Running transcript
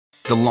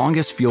The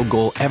longest field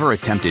goal ever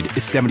attempted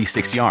is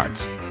 76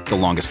 yards. The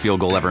longest field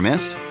goal ever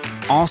missed?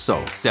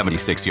 Also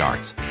 76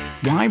 yards.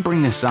 Why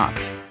bring this up?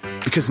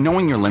 Because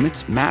knowing your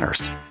limits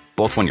matters,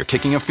 both when you're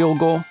kicking a field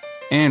goal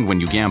and when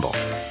you gamble.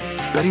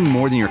 Betting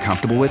more than you're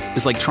comfortable with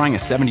is like trying a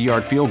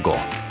 70-yard field goal.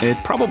 It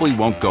probably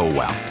won't go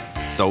well.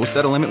 So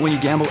set a limit when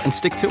you gamble and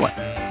stick to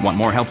it. Want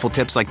more helpful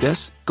tips like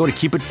this? Go to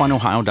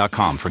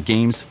keepitfunohio.com for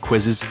games,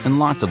 quizzes, and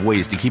lots of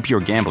ways to keep your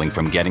gambling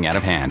from getting out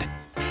of hand.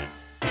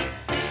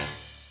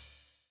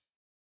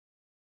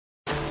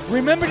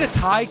 Remember the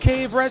Thai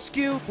cave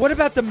rescue? What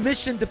about the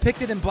mission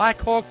depicted in Black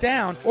Hawk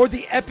Down or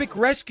the epic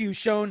rescue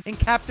shown in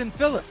Captain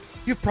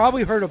Phillips? You've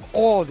probably heard of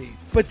all these,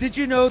 but did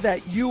you know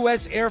that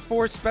U.S. Air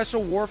Force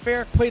Special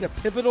Warfare played a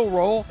pivotal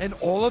role in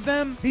all of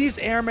them? These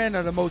airmen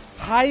are the most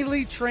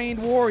highly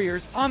trained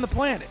warriors on the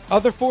planet.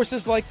 Other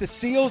forces like the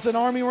SEALs and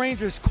Army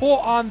Rangers call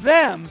on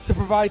them to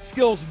provide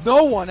skills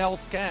no one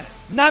else can.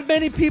 Not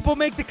many people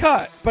make the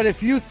cut, but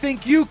if you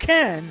think you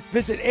can,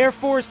 visit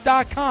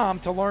airforce.com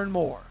to learn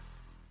more.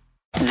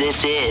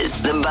 This is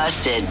the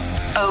Busted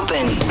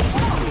Open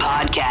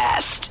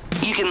Podcast.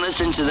 You can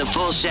listen to the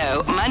full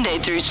show Monday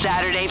through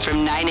Saturday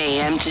from 9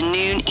 a.m. to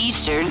noon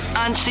Eastern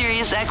on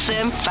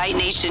SiriusXM Fight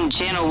Nation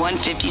Channel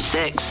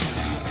 156.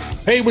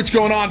 Hey, what's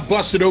going on,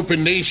 Busted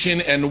Open Nation,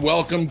 and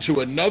welcome to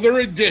another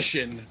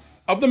edition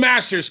of the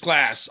Masters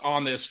Class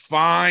on this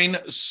fine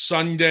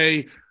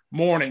Sunday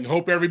morning.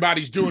 Hope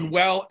everybody's doing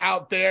well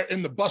out there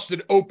in the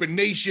Busted Open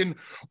Nation.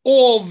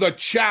 All the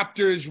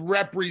chapters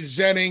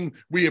representing.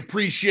 We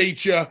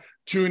appreciate you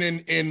tuning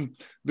in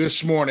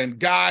this morning.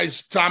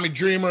 Guys, Tommy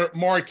Dreamer,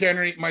 Mark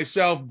Henry,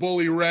 myself,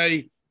 Bully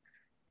Ray.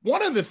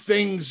 One of the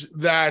things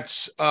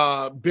that's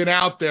been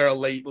out there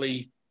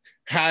lately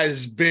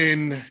has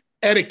been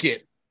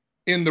etiquette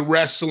in the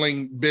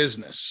wrestling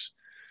business.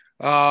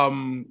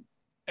 And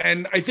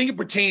I think it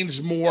pertains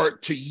more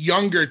to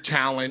younger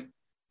talent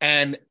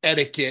and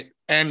etiquette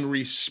and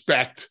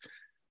respect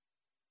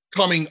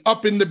coming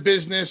up in the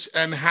business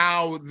and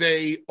how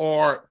they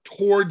are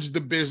towards the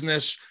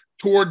business,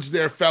 towards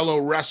their fellow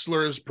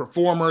wrestlers,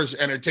 performers,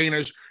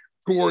 entertainers,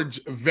 towards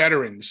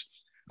veterans.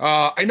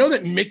 I know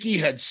that Mickey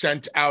had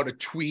sent out a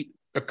tweet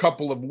a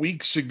couple of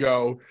weeks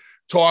ago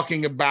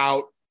talking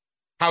about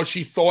how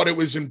she thought it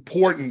was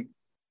important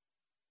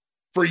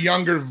for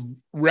younger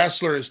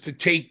wrestlers to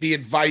take the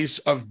advice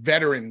of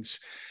veterans.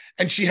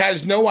 And she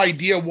has no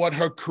idea what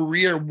her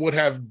career would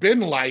have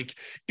been like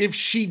if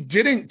she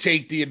didn't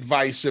take the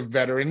advice of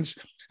veterans.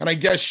 And I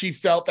guess she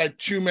felt that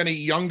too many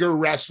younger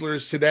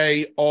wrestlers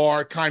today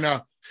are kind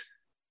of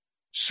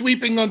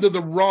sweeping under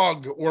the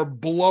rug or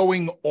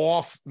blowing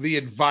off the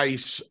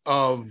advice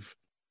of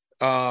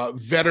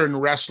veteran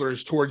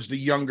wrestlers towards the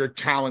younger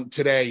talent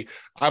today.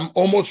 I'm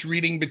almost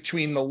reading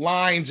between the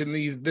lines, and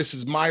this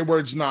is my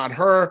words, not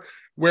her,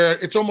 where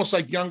it's almost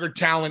like younger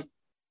talent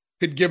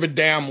could give a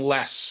damn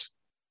less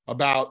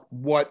about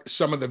what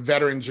some of the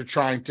veterans are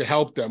trying to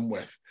help them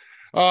with.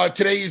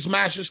 Today's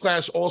Masters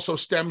Class also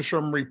stems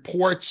from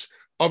reports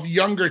of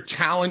younger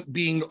talent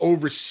being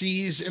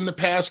overseas in the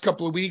past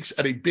couple of weeks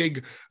at a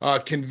big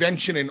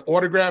convention and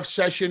autograph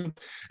session,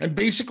 and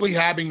basically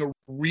having a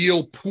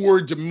real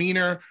poor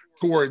demeanor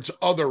towards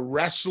other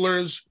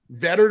wrestlers,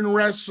 veteran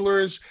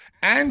wrestlers,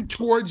 and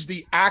towards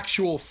the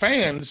actual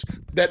fans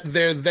that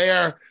they're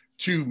there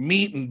to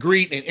meet and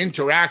greet and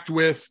interact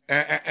with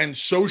and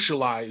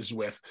socialize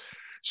with.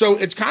 So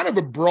it's kind of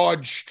a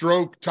broad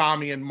stroke,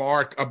 Tommy and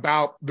Mark,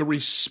 about the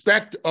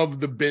respect of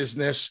the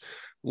business,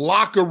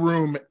 locker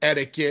room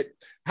etiquette,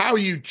 how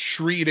you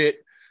treat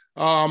it.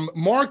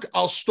 Mark,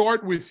 I'll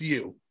start with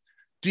you.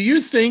 Do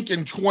you think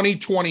in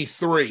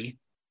 2023,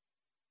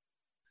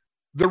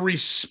 the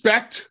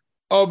respect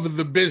of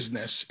the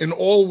business in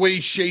all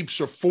ways,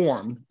 shapes, or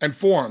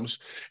forms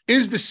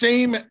is the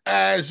same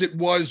as it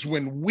was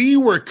when we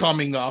were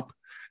coming up?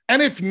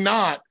 And if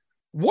not,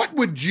 what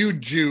would you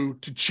do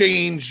to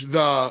change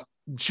the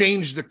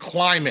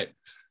climate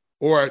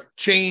or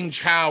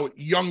change how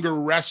younger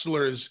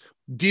wrestlers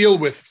deal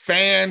with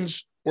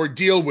fans or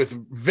deal with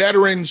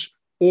veterans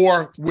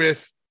or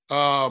with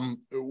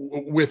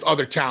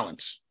other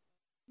talents?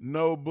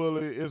 No,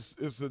 Bully,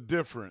 it's a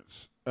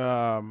difference.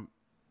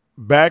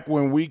 Back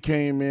when we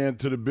came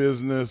into the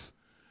business,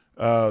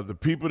 the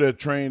people that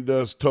trained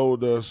us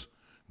told us,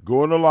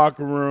 go in the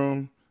locker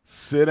room,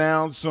 sit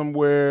down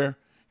somewhere,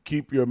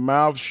 keep your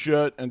mouth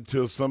shut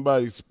until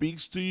somebody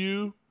speaks to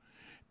you,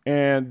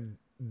 and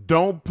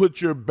don't put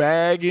your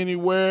bag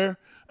anywhere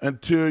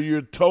until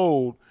you're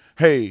told,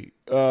 hey,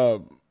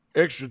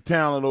 extra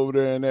talent over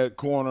there in that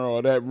corner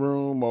or that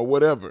room or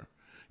whatever.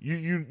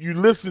 You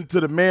listen to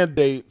the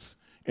mandates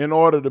in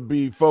order to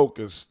be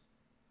focused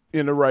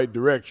in the right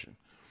direction.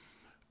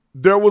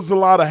 There was a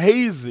lot of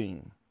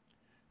hazing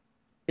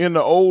in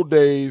the old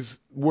days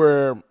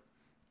where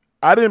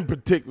I didn't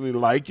particularly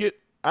like it.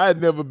 I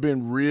had never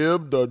been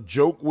ribbed or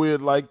joked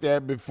with like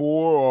that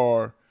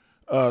before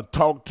or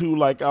talked to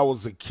like I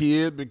was a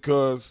kid,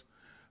 because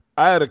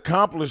I had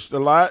accomplished a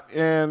lot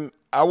and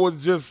I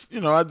was just,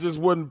 I just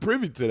wasn't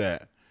privy to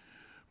that.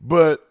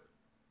 But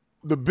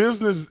the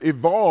business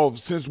evolved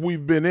since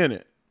we've been in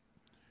it.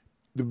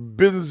 The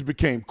business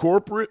became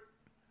corporate.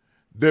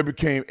 There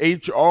became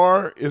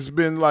HR. It's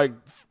been like,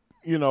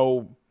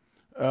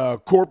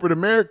 corporate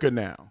America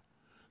now.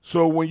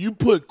 So when you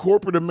put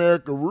corporate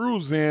America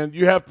rules in,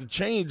 you have to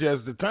change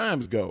as the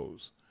times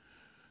goes.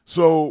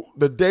 So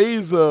the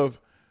days of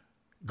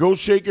go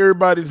shake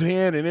everybody's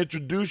hand and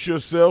introduce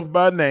yourself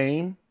by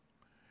name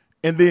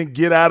and then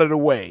get out of the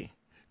way.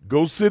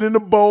 Go sit in the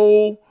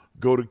bowl,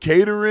 go to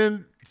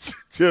catering,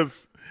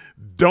 just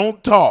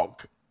don't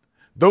talk.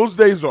 Those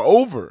days are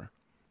over.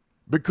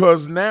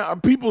 Because now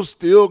people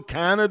still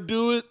kind of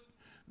do it.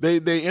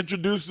 They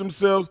introduce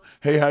themselves.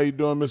 Hey, how you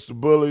doing, Mr.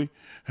 Bully?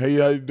 Hey,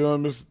 how you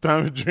doing, Mr.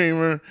 Tommy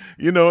Dreamer?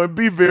 And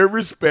be very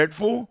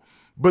respectful.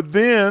 But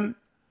then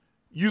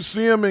you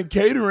see them in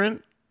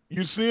catering.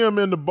 You see them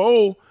in the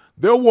bowl.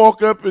 They'll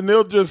walk up and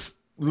they'll just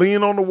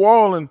lean on the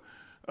wall and,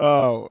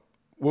 well,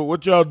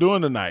 what y'all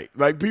doing tonight?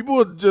 Like people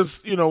will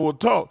just, will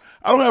talk.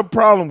 I don't have a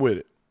problem with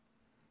it.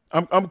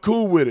 I'm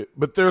cool with it.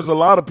 But there's a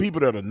lot of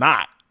people that are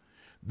not.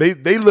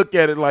 They look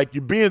at it like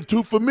you're being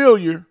too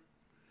familiar.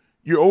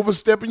 You're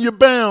overstepping your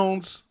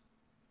bounds.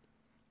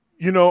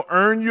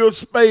 Earn your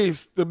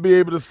space to be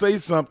able to say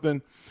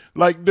something.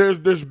 Like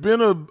there's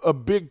been a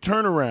big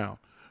turnaround.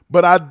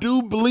 But I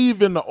do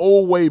believe in the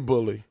old way,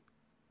 Bully.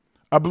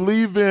 I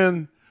believe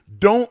in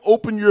don't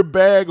open your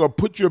bag or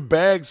put your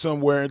bag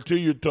somewhere until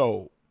you're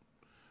told.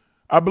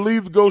 I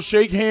believe go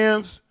shake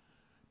hands,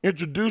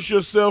 introduce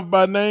yourself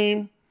by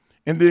name,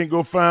 and then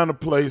go find a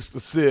place to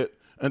sit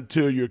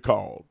until you're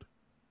called.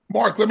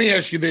 Mark, let me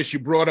ask you this. You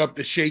brought up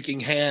the shaking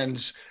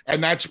hands,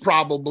 and that's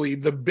probably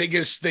the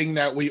biggest thing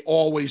that we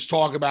always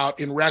talk about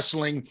in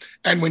wrestling.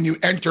 And when you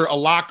enter a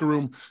locker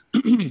room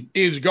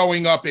is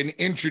going up and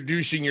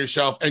introducing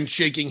yourself and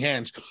shaking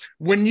hands.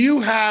 When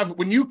you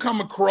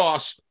come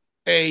across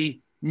a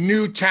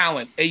new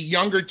talent, a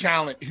younger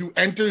talent who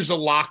enters a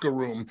locker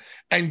room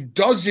and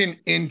doesn't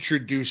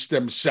introduce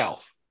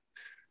themselves,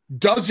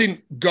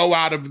 doesn't go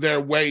out of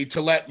their way to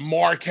let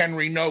Mark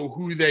Henry know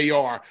who they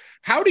are,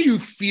 how do you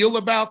feel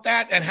about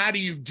that, and how do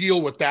you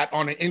deal with that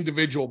on an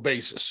individual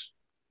basis?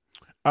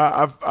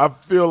 I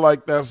feel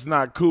like that's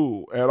not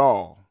cool at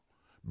all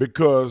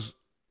because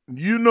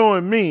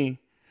knowing me,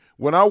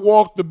 when I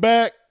walk the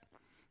back,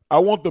 I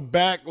want the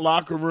back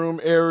locker room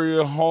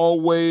area,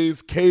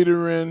 hallways,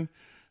 catering,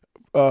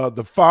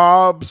 the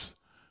fobs.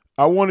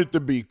 I want it to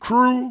be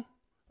crew.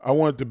 I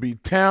want it to be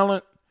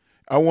talent.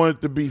 I want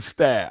it to be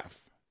staff.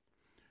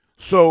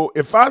 So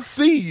if I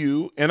see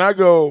you and I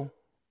go,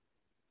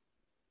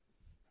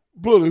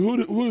 Bully,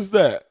 who is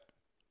that?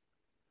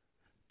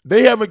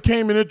 They haven't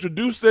came and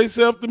introduced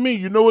themselves to me.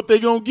 You know what they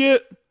gonna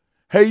get?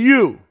 Hey,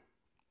 you.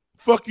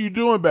 Fuck you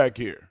doing back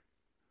here?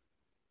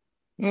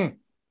 So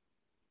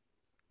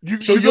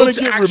you'll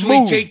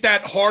actually take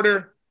that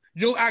harder.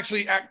 You'll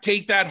actually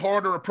take that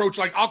harder approach.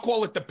 Like I'll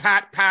call it the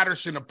Pat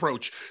Patterson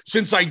approach.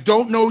 Since I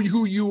don't know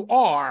who you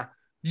are,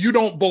 you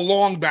don't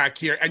belong back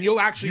here, and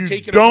you'll actually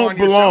take it upon yourself. You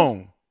don't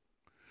belong.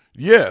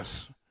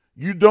 Yes,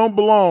 you don't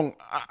belong.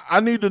 I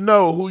need to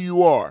know who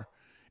you are.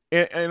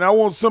 And I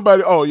want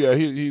somebody, oh, yeah,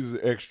 he's an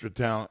extra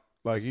talent,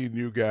 like he's a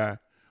new guy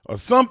or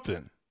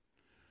something.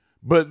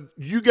 But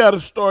you got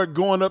to start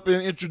going up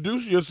and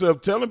introducing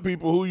yourself, telling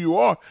people who you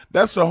are.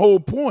 That's the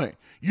whole point.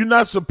 You're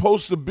not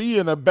supposed to be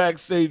in a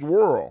backstage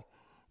world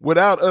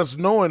without us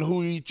knowing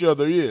who each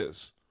other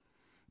is.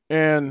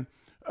 And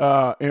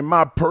in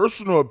my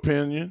personal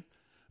opinion,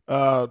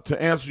 to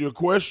answer your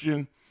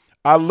question,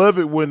 I love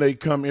it when they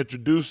come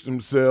introduce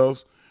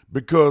themselves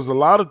because a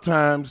lot of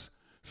times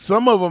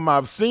some of them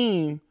I've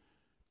seen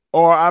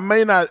or I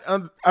may not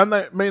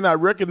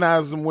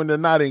recognize them when they're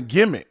not in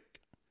gimmick.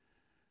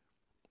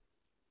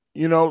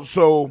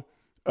 So,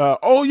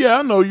 oh, yeah,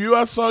 I know you.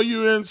 I saw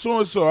you in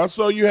so-and-so. I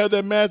saw you had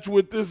that match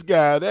with this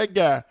guy, that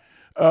guy.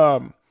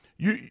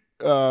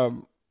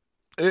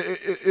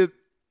 It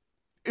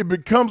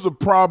becomes a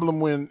problem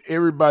when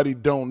everybody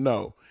don't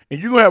know. And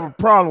you're going to have a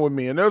problem with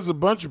me. And there's a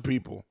bunch of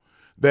people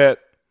that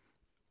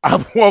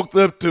I've walked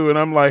up to and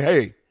I'm like,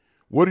 hey,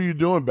 what are you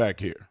doing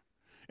back here?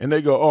 And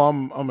they go, oh,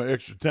 I'm an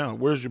extra talent.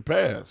 Where's your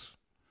pass?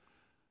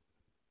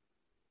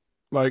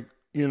 Like,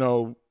 did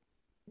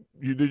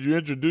you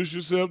introduce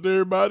yourself to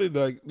everybody?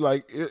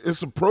 Like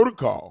it's a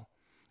protocol,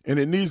 and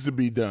it needs to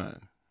be done.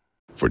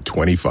 For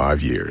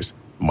 25 years,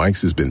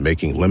 Mike's has been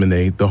making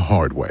lemonade the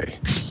hard way.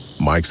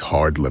 Mike's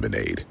Hard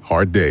Lemonade.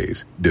 Hard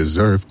days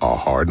deserve a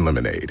hard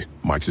lemonade.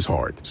 Mike's is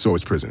hard, so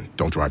is prison.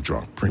 Don't drive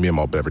drunk. Premium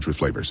malt beverage with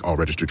flavors. All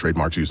registered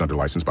trademarks used under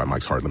license by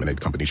Mike's Hard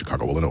Lemonade Company,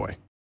 Chicago, Illinois.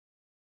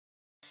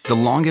 The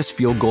longest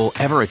field goal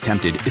ever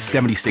attempted is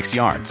 76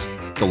 yards.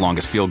 The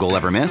longest field goal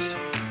ever missed?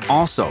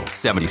 Also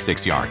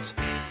 76 yards.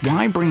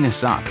 Why bring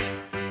this up?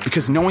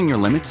 Because knowing your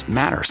limits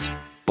matters,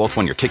 both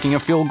when you're kicking a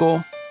field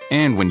goal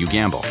and when you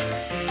gamble.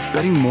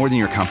 Betting more than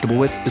you're comfortable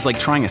with is like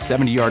trying a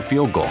 70-yard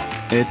field goal.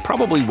 It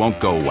probably won't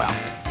go well.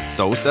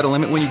 So set a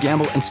limit when you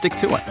gamble and stick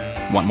to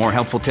it. Want more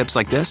helpful tips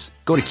like this?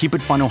 Go to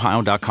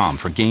keepitfunohio.com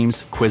for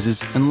games,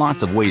 quizzes, and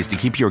lots of ways to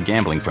keep your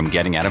gambling from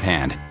getting out of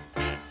hand.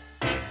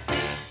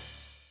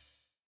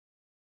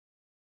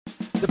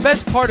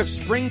 part of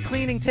spring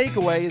cleaning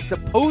takeaway is the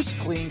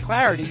post-clean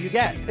clarity you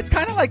get. It's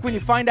kind of like when you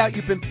find out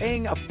you've been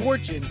paying a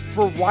fortune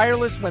for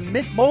wireless when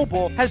Mint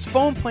Mobile has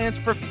phone plans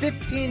for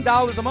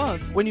 $15 a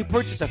month when you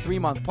purchase a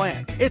 3-month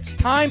plan. It's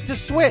time to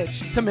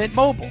switch to Mint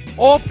Mobile.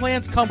 All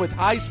plans come with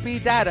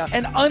high-speed data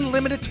and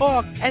unlimited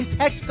talk and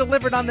text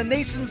delivered on the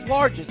nation's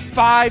largest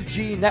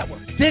 5G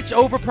network. Ditch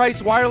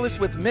overpriced wireless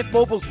with Mint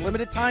Mobile's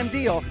limited time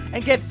deal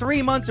and get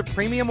 3 months of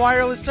premium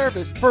wireless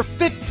service for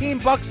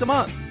 $15 a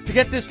month. To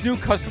get this new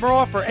customer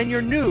offer and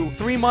your new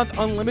 3-month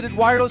unlimited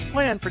wireless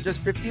plan for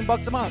just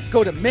 $15 a month,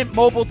 go to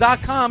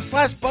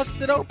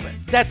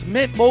mintmobile.com/bustedopen. That's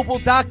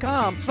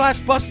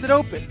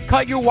mintmobile.com/bustedopen.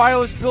 Cut your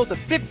wireless bill to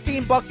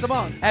 $15 a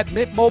month at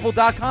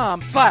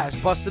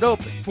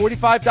mintmobile.com/bustedopen.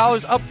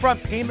 $45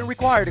 upfront payment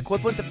required,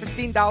 equivalent to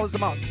 $15 a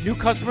month. New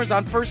customers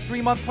on first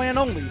 3-month plan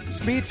only.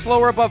 Speed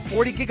slower above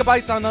 40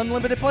 gigabytes on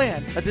unlimited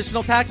plan.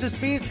 Additional taxes,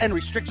 fees, and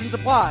restrictions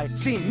apply.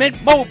 See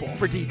Mint Mobile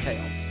for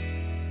details.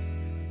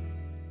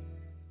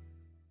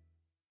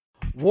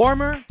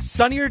 Warmer,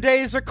 sunnier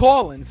days are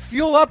calling.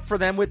 Fuel up for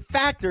them with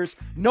Factor's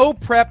no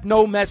prep,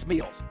 no mess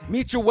meals.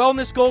 Meet your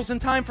wellness goals in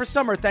time for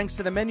summer thanks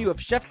to the menu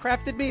of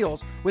chef-crafted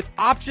meals with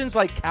options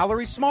like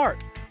Calorie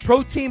Smart,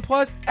 Protein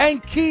Plus,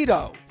 and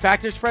Keto.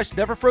 Factor's fresh,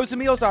 never frozen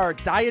meals are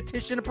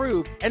dietitian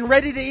approved and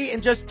ready to eat in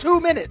just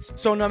 2 minutes.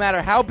 So no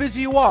matter how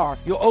busy you are,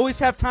 you'll always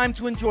have time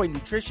to enjoy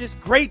nutritious,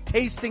 great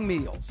tasting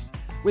meals.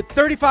 With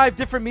 35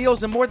 different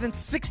meals and more than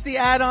 60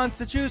 add-ons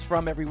to choose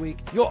from every week,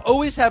 you'll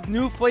always have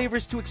new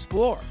flavors to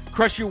explore.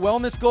 Crush your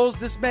wellness goals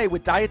this May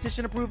with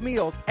dietitian-approved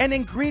meals and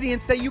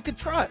ingredients that you can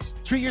trust.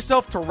 Treat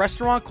yourself to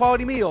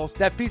restaurant-quality meals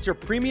that feature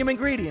premium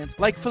ingredients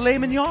like filet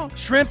mignon,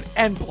 shrimp,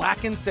 and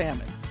blackened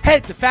salmon.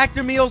 Head to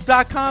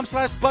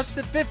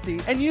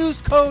factormeals.com/busted50 and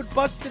use code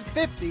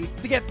busted50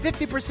 to get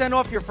 50%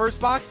 off your first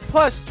box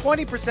plus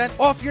 20%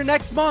 off your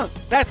next month.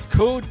 That's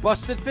code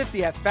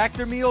busted50 at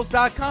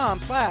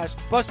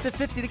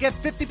factormeals.com/busted50 to get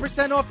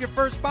 50% off your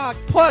first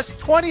box plus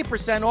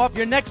 20% off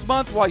your next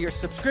month while your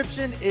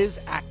subscription is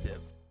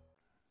active.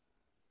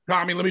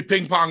 Tommy, let me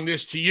ping pong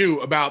this to you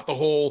about the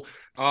whole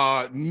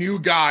new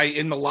guy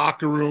in the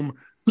locker room,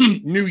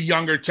 new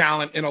younger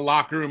talent in a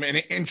locker room and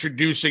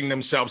introducing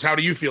themselves. How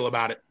do you feel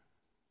about it?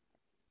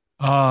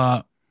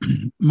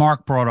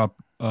 Mark brought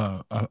up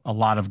a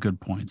lot of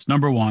good points.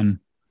 Number one,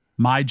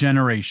 my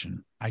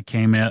generation. I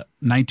came at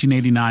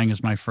 1989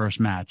 as my first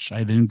match.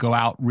 I didn't go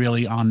out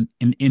really on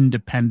an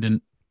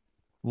independent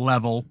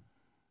level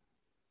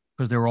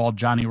because they were all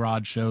Johnny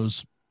Rod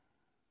shows.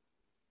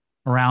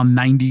 Around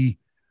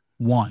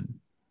 91,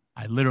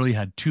 I literally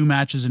had 2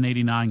 matches in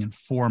 89 and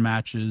 4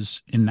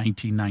 matches in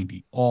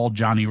 1990, all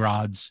Johnny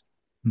Rod's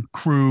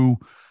crew.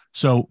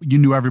 So you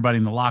knew everybody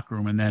in the locker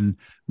room, and then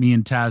me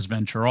and Taz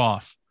venture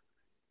off.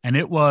 And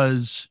it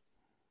was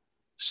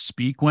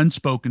speak when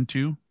spoken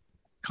to,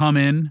 come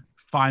in,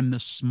 find the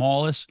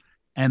smallest,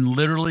 and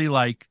literally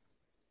like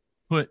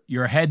put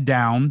your head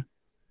down.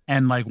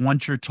 And like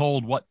once you're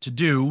told what to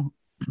do,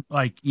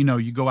 like, you know,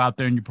 you go out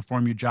there and you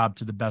perform your job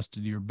to the best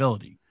of your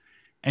ability.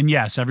 And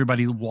yes,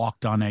 everybody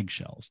walked on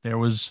eggshells. There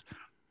was,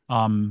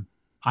 I'm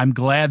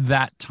glad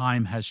that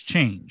time has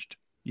changed.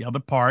 The other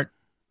part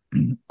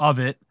of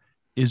it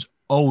is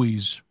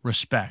always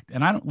respect.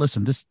 And I don't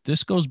listen,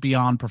 this goes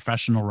beyond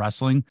professional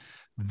wrestling.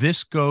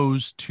 This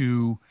goes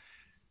to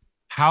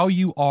how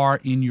you are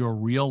in your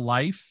real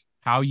life,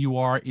 how you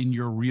are in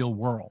your real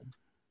world.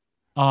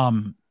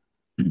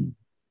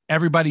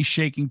 Everybody's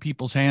shaking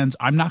people's hands.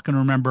 I'm not going to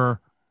remember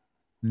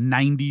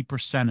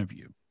 90% of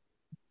you.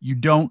 You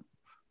don't.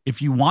 If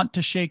you want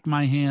to shake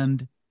my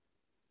hand,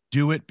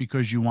 do it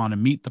because you want to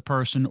meet the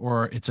person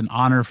or it's an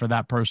honor for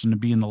that person to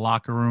be in the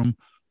locker room,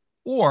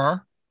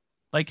 or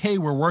like, hey,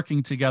 we're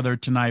working together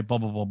tonight, blah,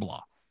 blah, blah,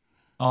 blah.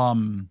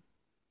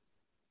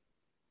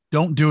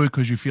 Don't do it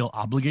because you feel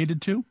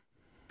obligated to,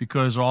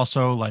 because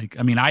also like,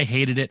 I mean, I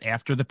hated it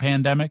after the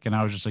pandemic and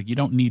I was just like, you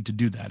don't need to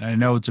do that. And I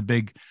know it's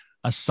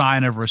a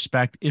sign of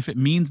respect. If it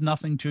means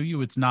nothing to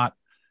you, it's not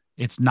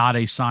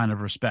a sign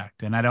of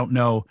respect. And I don't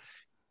know,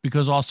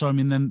 because also, I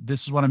mean, then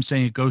this is what I'm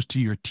saying. It goes to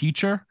your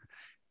teacher,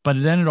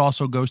 but then it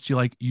also goes to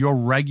like your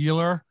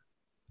regular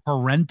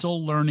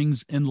parental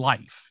learnings in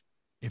life.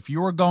 If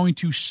you are going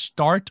to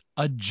start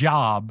a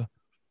job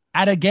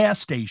at a gas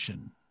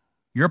station,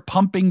 you're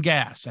pumping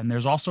gas, and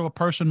there's also a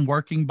person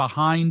working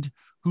behind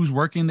who's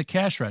working the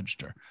cash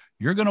register.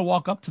 You're going to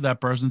walk up to that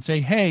person and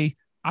say, hey,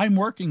 I'm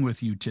working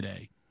with you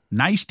today.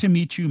 Nice to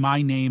meet you.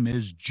 My name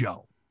is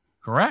Joe.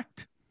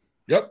 Correct?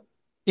 Yep.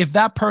 If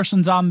that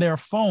person's on their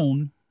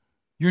phone,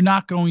 you're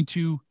not going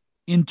to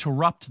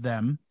interrupt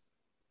them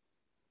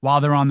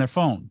while they're on their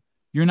phone.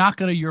 You're not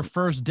going to, your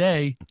first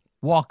day,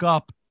 walk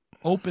up,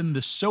 open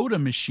the soda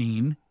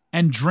machine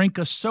and drink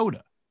a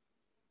soda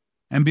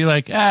and be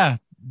like,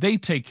 they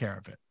take care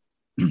of it.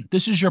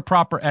 This is your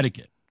proper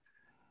etiquette.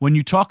 When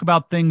you talk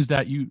about things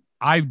that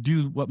I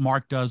do what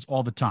Mark does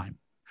all the time.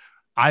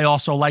 I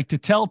also like to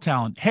tell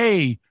talent,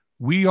 hey,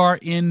 we are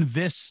in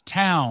this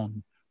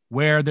town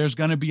where there's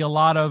going to be a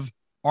lot of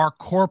our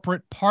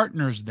corporate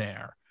partners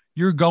there.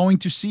 You're going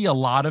to see a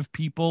lot of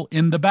people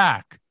in the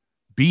back.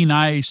 Be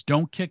nice.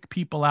 Don't kick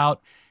people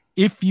out.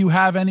 If you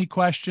have any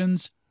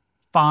questions,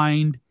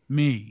 find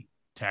me.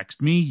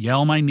 Text me,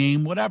 yell my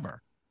name,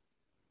 whatever.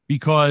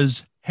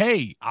 Because,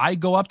 hey, I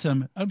go up to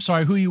them. I'm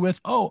sorry, who are you with?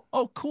 Oh,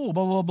 cool,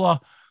 blah, blah, blah.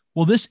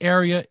 Well, this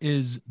area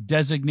is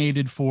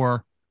designated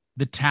for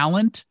the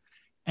talent.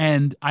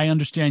 And I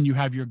understand you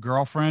have your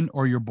girlfriend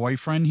or your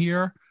boyfriend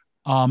here,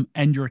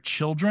 and your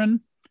children.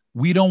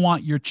 We don't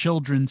want your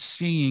children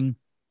seeing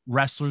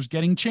wrestlers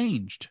getting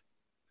changed,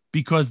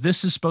 because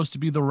this is supposed to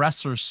be the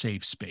wrestler's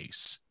safe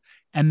space.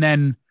 And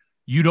then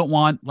you don't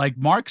want, like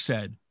Mark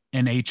said,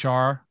 an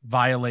HR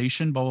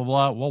violation, blah, blah,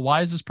 blah. Well,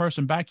 why is this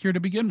person back here to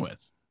begin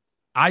with?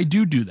 I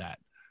do that.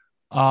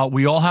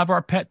 We all have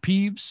our pet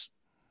peeves.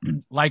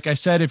 Like I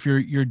said, if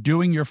you're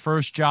doing your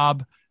first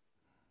job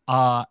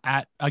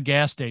at a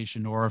gas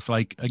station, or if,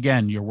 like,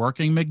 again, you're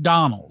working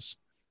McDonald's,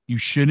 you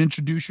should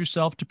introduce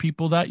yourself to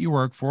people that you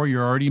work for. You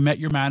already met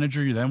your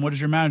manager. Then what does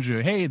your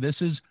manager do? Hey,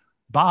 this is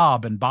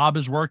Bob, and Bob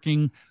is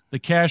working the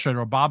cash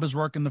register, or Bob is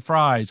working the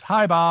fries.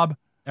 Hi, Bob.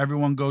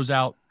 Everyone goes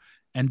out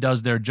and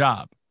does their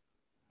job.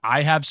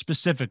 I have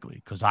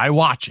specifically, because I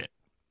watch it,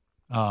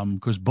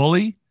 because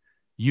Bully,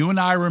 you and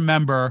I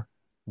remember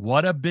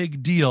what a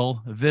big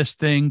deal this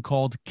thing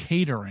called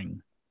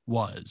catering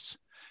was.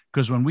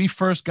 Because when we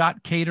first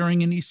got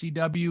catering in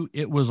ECW,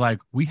 it was like,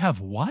 we have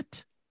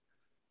what?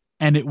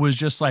 And it was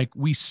just like,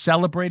 we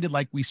celebrated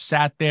like we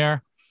sat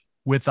there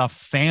with a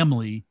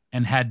family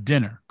and had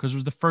dinner, because it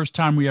was the first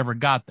time we ever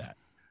got that.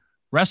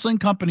 Wrestling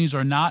companies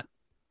are not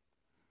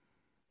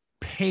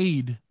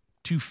paid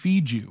to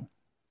feed you.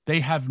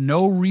 They have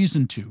no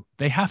reason to.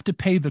 They have to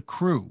pay the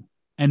crew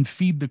and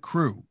feed the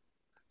crew.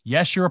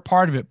 Yes, you're a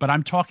part of it, but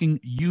I'm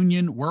talking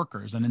union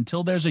workers. And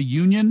until there's a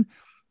union,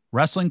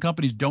 wrestling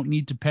companies don't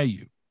need to pay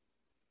you.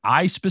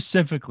 I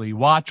specifically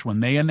watch when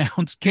they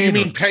announce catering.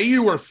 You mean pay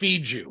you or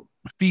feed you?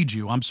 Feed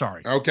you. I'm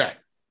sorry. Okay.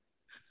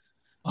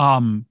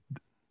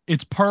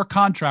 It's per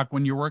contract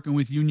when you're working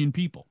with union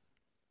people.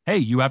 Hey,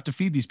 you have to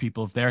feed these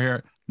people if they're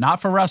here.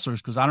 Not for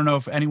wrestlers, because I don't know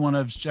if anyone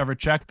has ever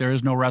checked. There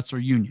is no wrestler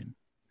union.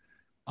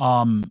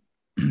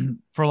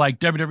 For like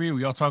WWE,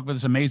 we all talk about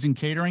this amazing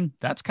catering.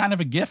 That's kind of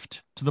a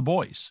gift to the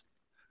boys.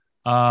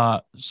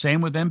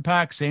 Same with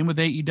Impact, same with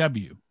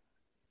AEW.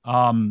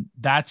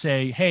 That's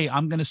a, hey,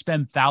 I'm going to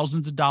spend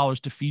thousands of dollars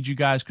to feed you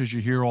guys because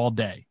you're here all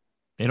day.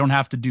 They don't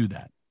have to do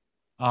that.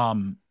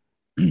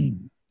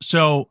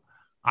 So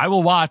I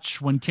will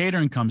watch when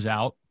catering comes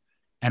out,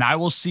 and I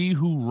will see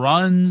who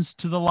runs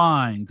to the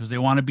line because they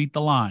want to beat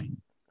the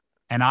line.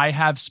 And I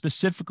have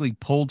specifically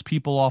pulled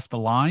people off the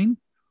line,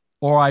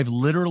 or I've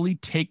literally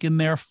taken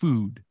their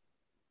food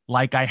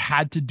like I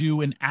had to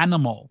do an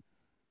animal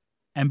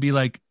and be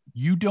like,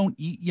 you don't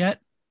eat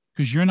yet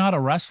because you're not a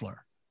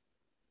wrestler.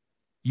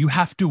 You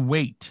have to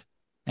wait.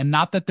 And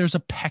not that there's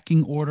a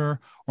pecking order,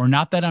 or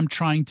not that I'm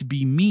trying to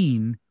be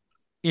mean.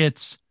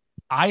 It's,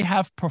 I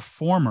have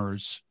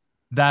performers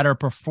that are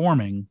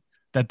performing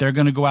that they're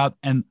going to go out,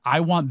 and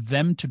I want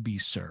them to be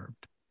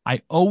served.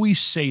 I always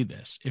say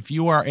this. If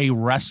you are a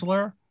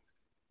wrestler,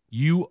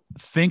 you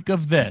think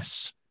of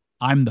this.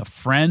 I'm the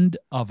friend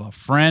of a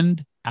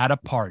friend at a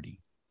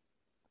party.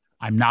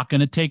 I'm not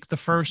going to take the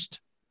first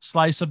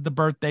slice of the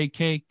birthday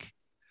cake.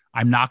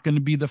 I'm not going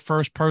to be the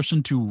first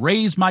person to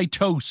raise my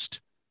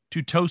toast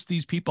to toast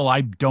these people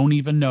I don't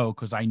even know,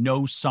 because I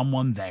know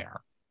someone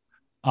there.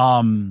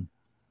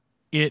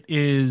 It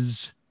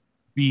is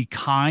be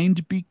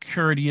kind, be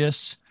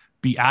courteous,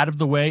 be out of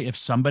the way. If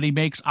somebody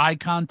makes eye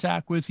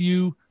contact with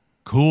you,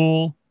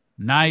 cool,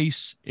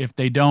 nice. If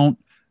they don't,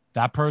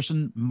 that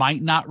person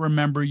might not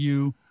remember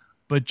you,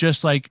 but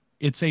just like,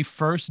 it's a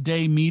first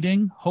day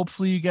meeting.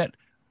 Hopefully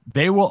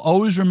they will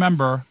always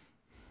remember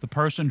the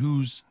person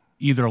who's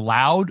either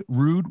loud,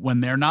 rude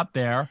when they're not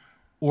there,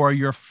 or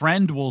your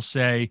friend will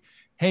say,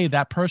 hey,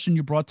 that person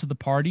you brought to the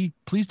party,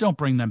 please don't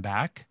bring them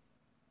back.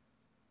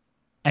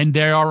 And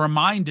they are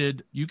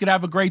reminded, you could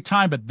have a great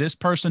time, but this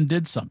person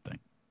did something.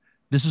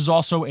 This is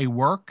also a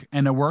work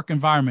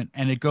environment,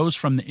 and it goes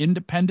from the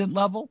independent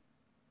level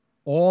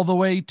all the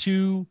way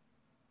to,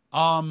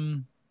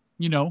 the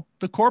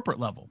corporate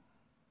level.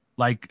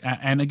 Like,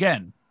 and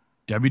again,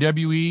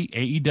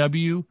 WWE,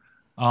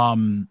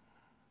 AEW,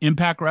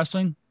 Impact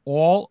Wrestling,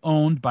 all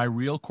owned by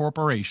real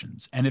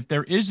corporations. And if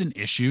there is an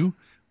issue,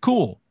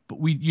 cool. But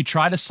you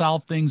try to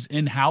solve things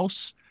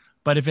in-house.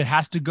 But if it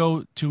has to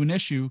go to an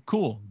issue,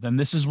 cool. Then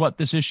this is what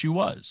this issue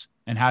was.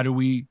 And how do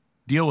we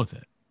deal with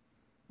it?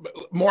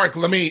 Mark,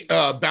 let me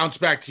bounce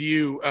back to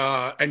you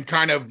and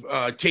kind of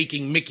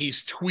taking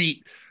Mickey's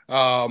tweet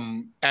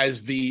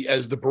as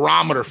the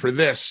barometer for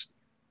this.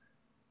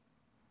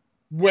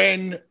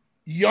 When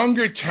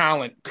younger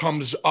talent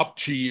comes up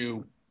to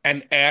you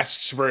and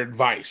asks for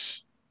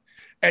advice,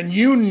 and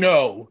you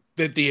know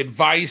that the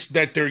advice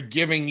that they're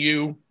giving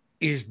you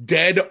is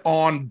dead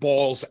on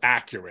balls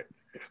accurate.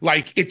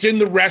 Like, it's in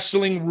the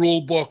wrestling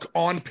rule book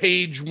on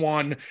page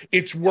 1.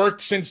 It's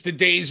worked since the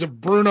days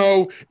of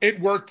Bruno. It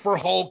worked for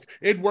Hulk.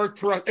 It worked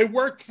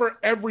for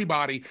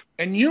everybody.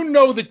 And you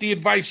know that the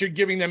advice you're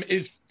giving them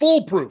is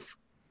foolproof.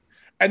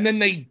 And then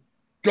they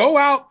go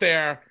out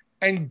there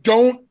and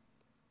don't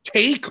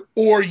take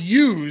or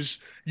use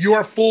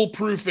your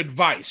foolproof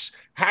advice?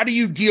 How do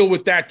you deal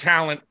with that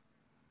talent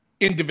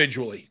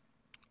individually?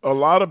 A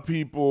lot of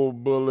people,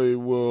 Bully,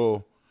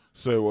 will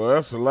say, well,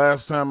 that's the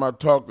last time I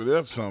talked to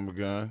that son of a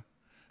gun.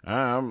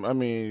 I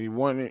mean,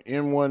 one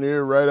in one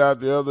ear, right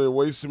out the other,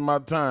 wasting my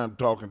time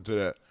talking to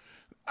that.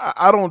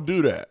 I don't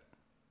do that.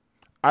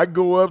 I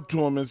go up to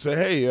him and say,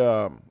 hey,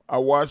 I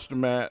watched the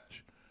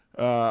match.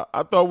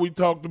 I thought we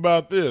talked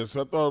about this.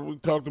 I thought we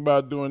talked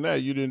about doing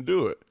that. You didn't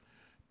do it.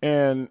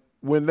 And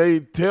when they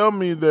tell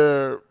me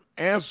their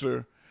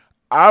answer,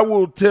 I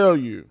will tell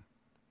you,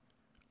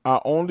 I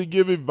only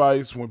give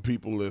advice when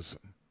people listen.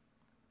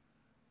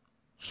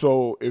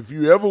 So if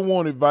you ever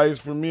want advice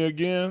from me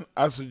again,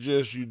 I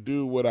suggest you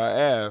do what I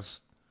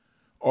asked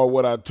or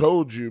what I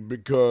told you,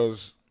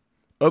 because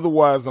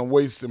otherwise I'm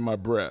wasting my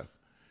breath.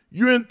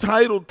 You're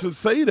entitled to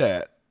say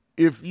that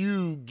if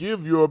you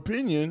give your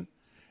opinion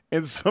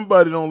and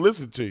somebody don't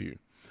listen to you.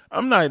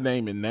 I'm not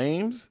naming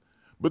names,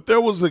 but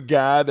there was a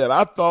guy that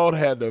I thought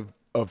had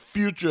a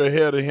future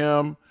ahead of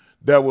him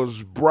that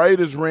was bright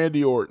as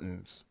Randy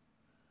Orton's.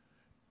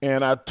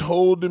 And I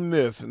told him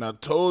this and I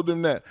told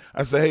him that.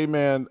 I said, hey,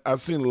 man, I've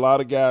seen a lot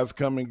of guys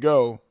come and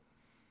go.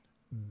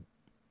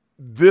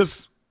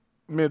 This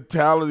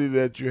mentality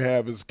that you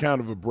have is kind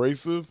of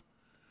abrasive.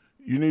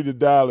 You need to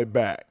dial it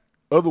back.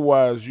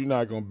 Otherwise, you're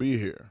not going to be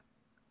here.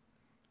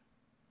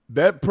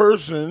 That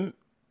person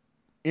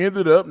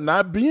ended up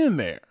not being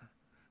there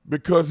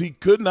because he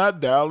could not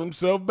dial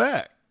himself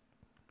back.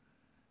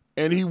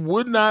 And he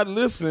would not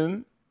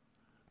listen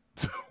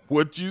to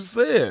what you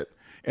said.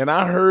 And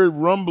I heard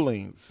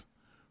rumblings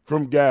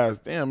from guys.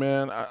 Damn,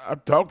 man, I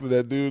talked to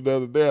that dude the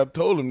other day. I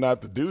told him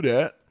not to do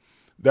that.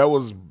 That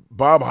was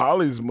Bob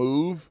Holly's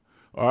move.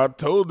 Or I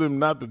told him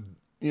not to,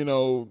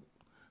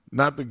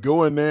 not to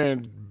go in there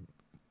and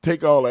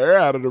take all the air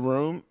out of the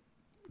room.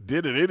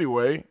 Did it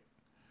anyway.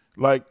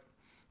 Like,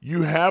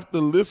 you have to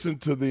listen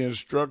to the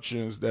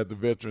instructions that the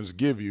veterans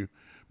give you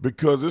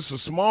because it's a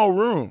small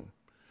room.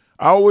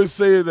 I always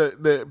say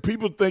that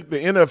people think the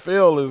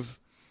NFL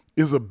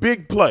is a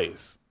big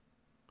place.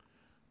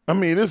 I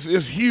mean, it's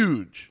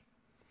huge.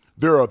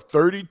 There are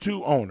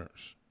 32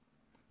 owners.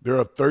 There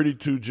are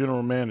 32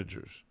 general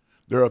managers.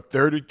 There are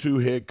 32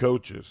 head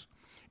coaches.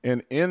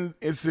 And in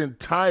its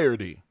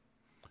entirety,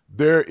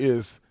 there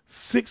is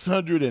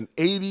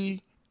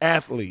 680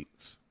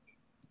 athletes.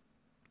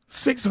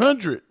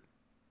 600.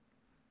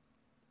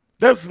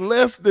 That's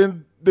less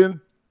than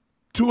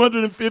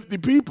 250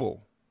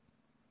 people.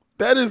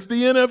 That is the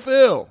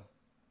NFL.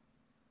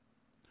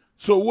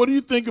 So what do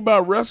you think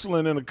about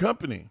wrestling in a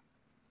company?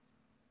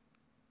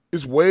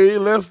 It's way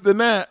less than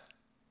that.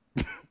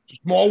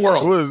 Small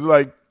world. What is it,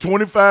 like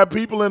 25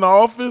 people in the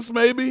office,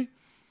 maybe?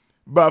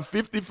 About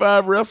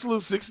 55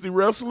 wrestlers, 60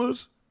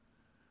 wrestlers?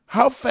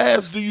 How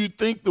fast do you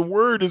think the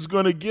word is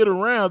going to get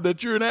around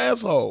that you're an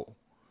asshole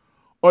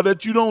or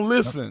that you don't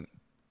listen?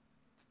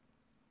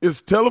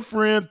 It's tell a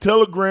friend,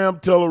 telegram,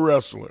 tell a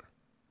wrestler.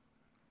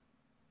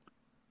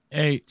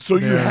 Hey, so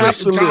you have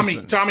to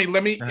listen. Tommy,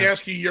 let me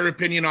ask you your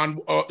opinion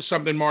on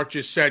something Mark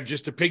just said,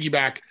 just to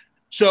piggyback.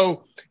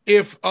 So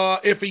if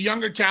a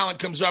younger talent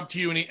comes up to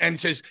you and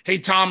says, hey,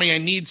 Tommy, I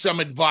need some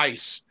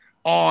advice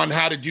on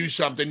how to do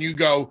something, you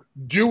go,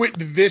 do it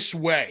this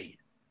way.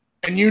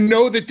 And you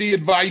know that the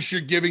advice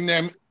you're giving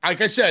them,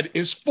 like I said,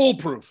 is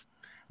foolproof.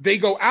 They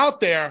go out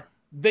there,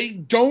 they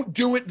don't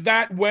do it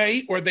that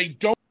way, or they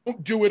don't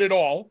do it at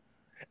all.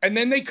 And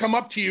then they come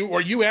up to you,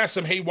 or you ask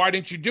them, hey, why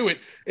didn't you do it?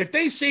 If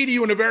they say to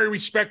you in a very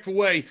respectful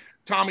way,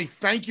 Tommy,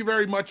 thank you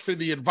very much for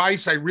the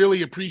advice. I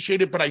really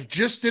appreciate it, but I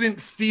just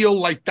didn't feel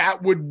like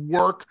that would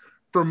work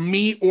for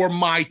me or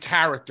my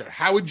character.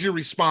 How would you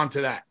respond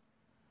to that?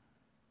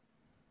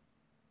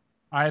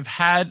 I've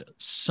had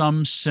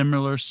some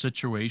similar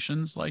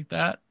situations like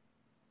that.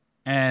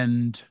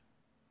 And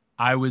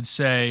I would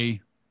say,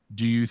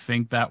 do you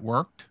think that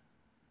worked?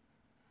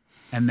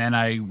 And then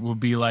I will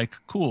be like,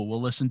 cool,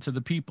 we'll listen to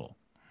the people.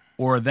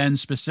 Or then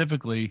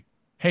specifically,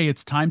 hey,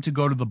 it's time to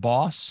go to the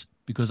boss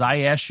because I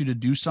asked you to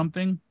do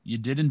something, you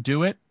didn't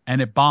do it,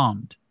 and it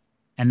bombed.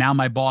 And now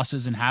my boss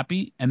isn't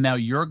happy, and now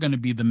you're going to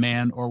be the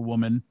man or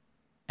woman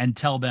and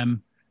tell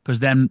them, because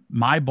then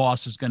my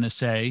boss is going to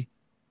say,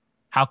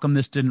 how come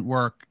this didn't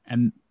work?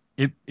 And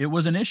it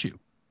was an issue.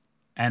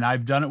 And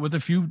I've done it with a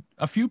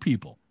few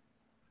people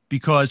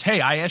because, hey,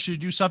 I asked you to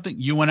do something,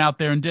 you went out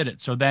there and did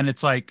it. So then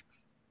it's like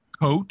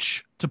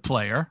coach to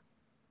player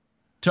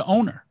to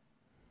owner.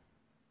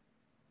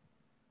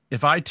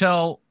 If I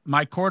tell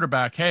my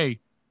quarterback, hey,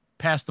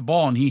 pass the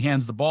ball, and he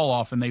hands the ball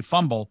off and they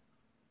fumble,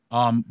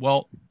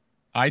 well,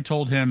 I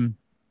told him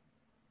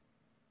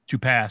to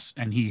pass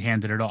and he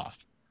handed it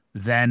off.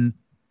 Then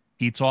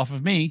he's off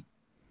of me.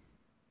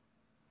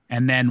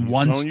 And then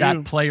once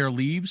that player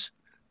leaves,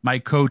 my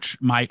coach,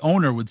 my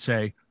owner would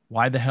say,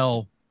 why the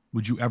hell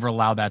would you ever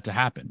allow that to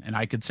happen? And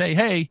I could say,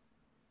 hey,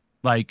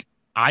 like,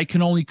 I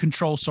can only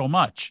control so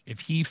much.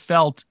 If he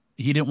felt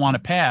he didn't want to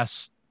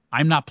pass,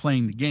 I'm not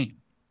playing the game.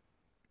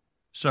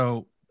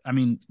 So, I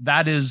mean,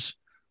 that is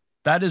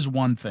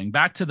one thing.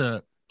 Back to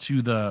the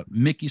to the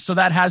Mickey. So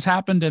that has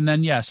happened. And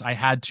then, yes, I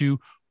had to,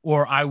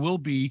 or I will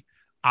be,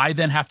 I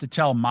then have to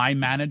tell my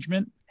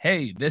management,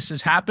 hey, this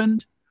has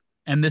happened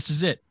and this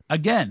is it.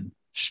 Again,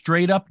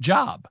 straight up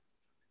job.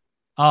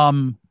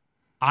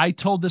 I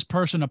told this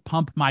person to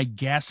pump my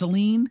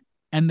gasoline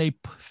and they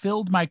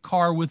filled my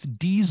car with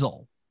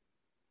diesel.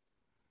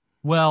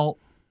 Well,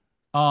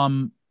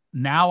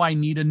 now I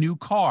need a new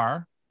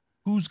car.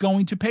 Who's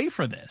going to pay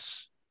for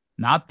this?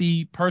 Not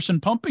the person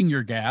pumping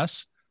your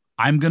gas.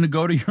 I'm going to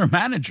go to your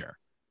manager.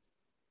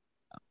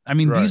 I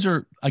mean, These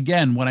are,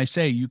 again, when I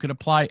say you could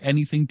apply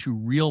anything to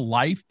real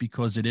life,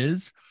 because it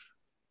is,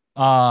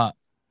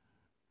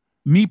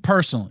 me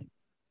personally,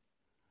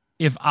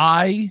 if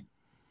I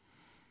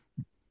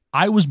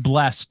was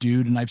blessed,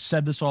 dude, and I've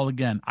said this all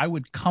again, I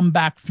would come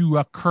back through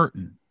a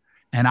curtain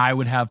and I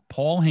would have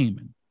Paul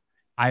Heyman,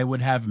 I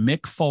would have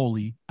Mick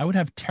Foley, I would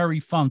have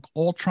Terry Funk,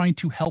 all trying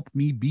to help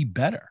me be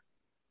better.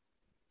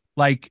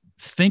 Like,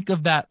 think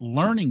of that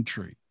learning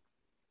tree.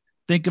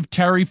 Think of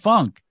Terry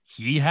Funk.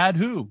 He had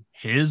who?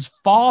 His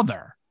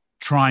father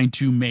trying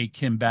to make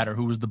him better,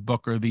 who was the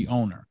booker, the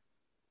owner.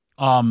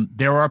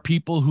 There are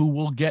people who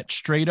will get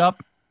straight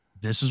up,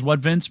 this is what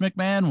Vince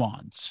McMahon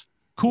wants.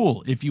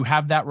 Cool, if you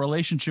have that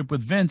relationship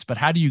with Vince, but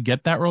how do you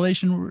get that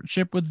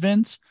relationship with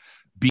Vince?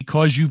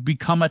 Because you've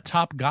become a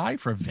top guy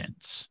for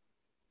Vince.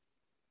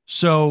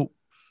 So,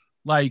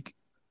 like,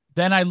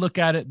 then I look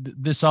at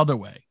it this other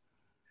way.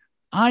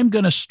 I'm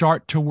going to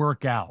start to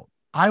work out.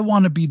 I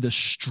want to be the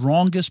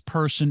strongest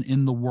person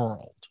in the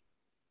world.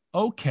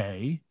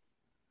 Okay,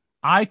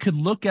 I could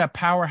look at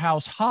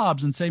Powerhouse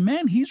Hobbs and say,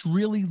 man, he's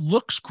really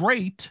looks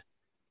great.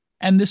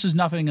 And this is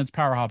nothing against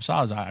Powerhouse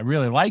Hobbs. I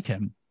really like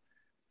him.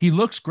 He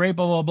looks great,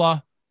 blah, blah,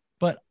 blah.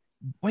 But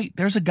wait,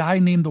 there's a guy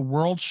named the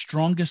world's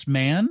strongest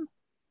man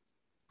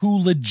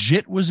who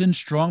legit was in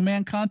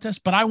strongman contests,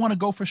 but I want to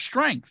go for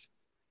strength.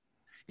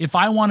 If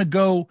I want to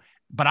go,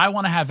 but I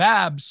want to have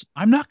abs,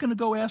 I'm not going to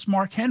go ask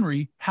Mark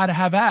Henry how to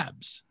have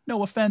abs.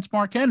 No offense,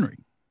 Mark Henry.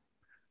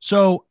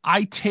 So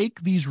I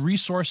take these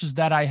resources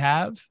that I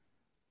have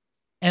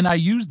and I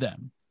use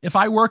them. If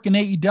I work in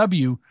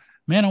AEW,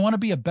 man, I want to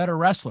be a better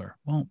wrestler.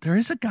 Well, there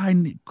is a guy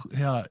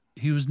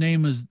whose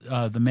name is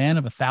the man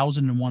of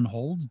 1,001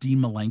 holds, Dean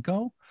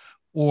Malenko,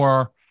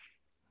 or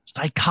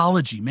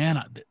psychology. Man,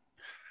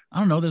 I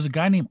don't know. There's a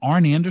guy named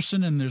Arn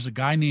Anderson and there's a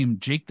guy named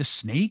Jake the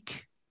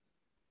Snake.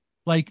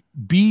 Like,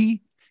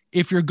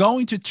 if you're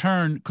going to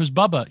turn, because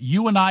Bubba,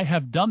 you and I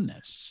have done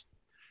this.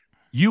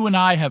 You and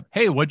I have,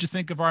 hey, what'd you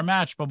think of our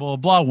match? Blah, blah,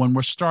 blah, when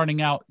we're starting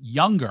out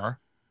younger.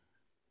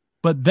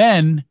 But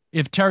then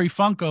if Terry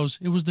Funk goes,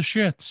 it was the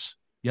shits.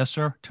 Yes,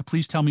 sir.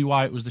 Please tell me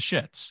why it was the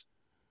shits.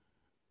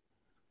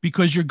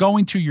 Because you're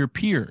going to your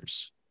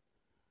peers.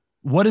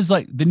 What is,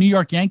 like, the New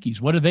York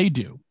Yankees? What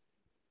do?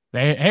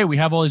 Hey, we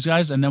have all these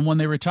guys. And then when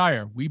they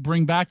retire, we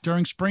bring back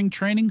during spring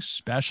training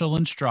special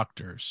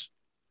instructors.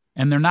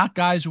 And they're not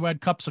guys who had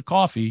cups of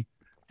coffee.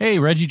 Hey,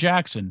 Reggie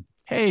Jackson.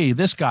 Hey,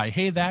 this guy.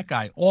 Hey, that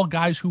guy. All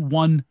guys who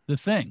won the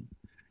thing.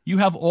 You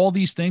have all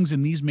these things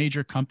in these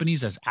major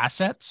companies as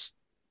assets,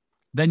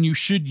 then you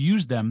should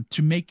use them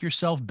to make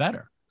yourself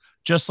better.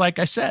 Just like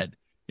I said,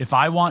 if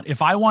I want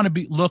to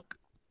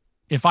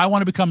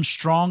become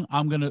strong,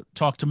 I'm going to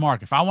talk to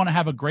Mark. If I want to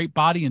have a great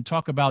body and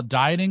talk about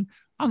dieting,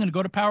 I'm going to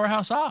go to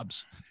Powerhouse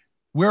Hobbs.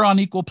 We're on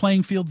equal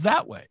playing fields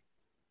that way.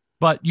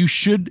 But you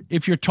should,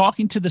 if you're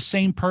talking to the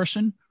same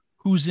person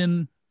who's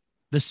in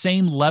the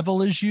same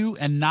level as you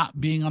and not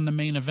being on the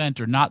main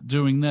event or not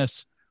doing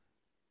this,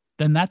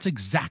 then that's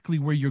exactly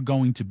where you're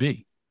going to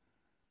be.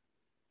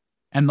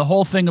 And the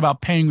whole thing about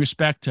paying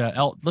respect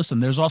to, listen,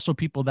 there's also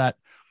people that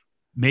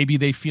maybe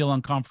they feel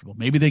uncomfortable.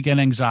 Maybe they get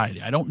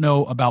anxiety. I don't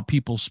know about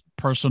people's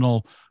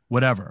personal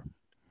whatever.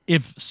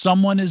 If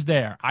someone is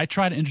there, I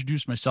try to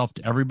introduce myself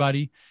to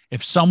everybody.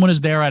 If someone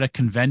is there at a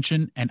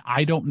convention and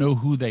I don't know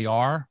who they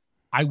are,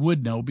 I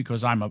would know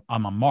because I'm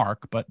a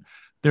mark. But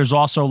there's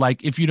also,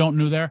 like, if you don't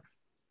know there,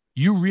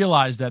 you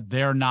realize that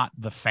they're not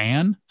the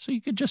fan. So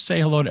you could just say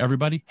hello to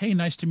everybody. Hey,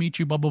 nice to meet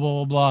you, blah, blah,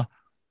 blah, blah, blah.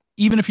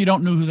 Even if you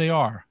don't know who they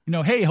are,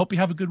 hey, hope you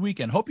have a good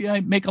weekend. Hope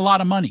you make a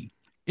lot of money.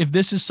 If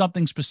this is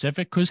something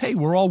specific, because, hey,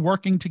 we're all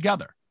working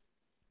together.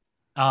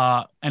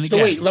 And again, so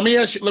wait, let me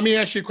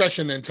ask you a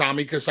question then,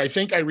 Tommy, because I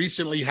think I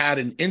recently had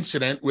an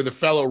incident with a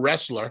fellow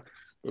wrestler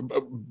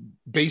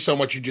based on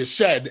what you just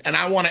said. And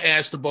I want to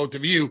ask the both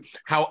of you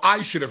how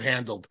I should have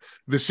handled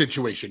the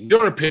situation.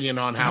 Your opinion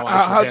on how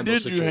I should handle the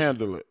situation. How did you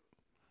handle it?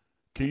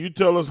 Can you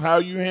tell us how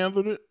you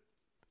handled it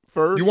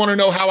first? You want to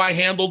know how I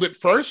handled it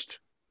first?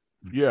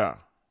 Yeah.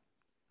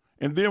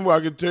 And then I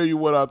can tell you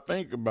what I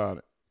think about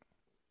it.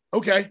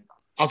 Okay.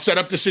 I'll set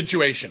up the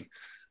situation.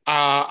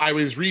 I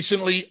was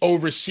recently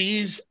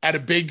overseas at a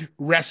big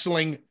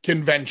wrestling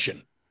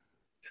convention.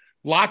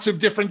 Lots of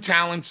different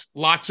talents,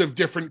 lots of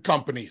different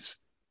companies.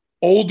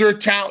 Older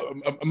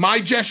talent, my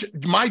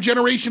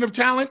generation of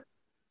talent,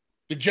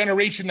 the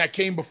generation that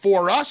came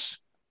before us,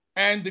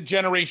 and the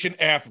generation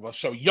after us.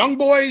 So young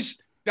boys,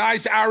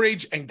 guys our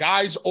age, and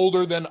guys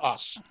older than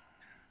us.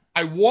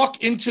 I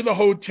walk into the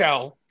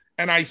hotel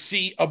and I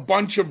see a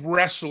bunch of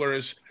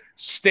wrestlers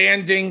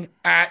standing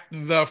at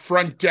the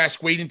front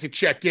desk waiting to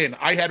check in.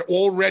 I had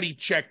already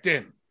checked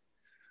in.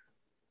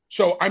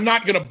 So I'm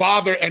not going to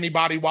bother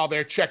anybody while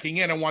they're checking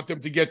in. I want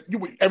them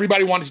to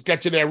everybody wanted to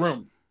get to their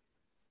room.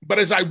 But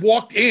as I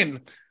walked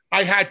in,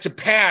 I had to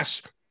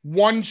pass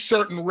one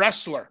certain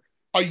wrestler,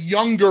 a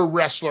younger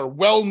wrestler,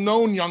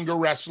 well-known younger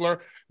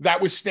wrestler that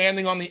was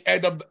standing on the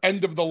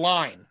end of the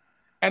line.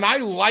 And I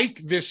like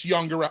this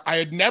younger, I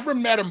had never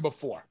met him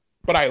before,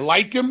 but I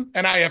like him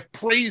and I have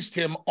praised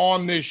him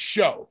on this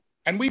show.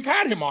 And we've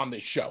had him on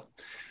this show.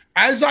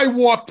 As I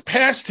walked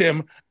past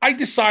him, I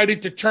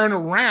decided to turn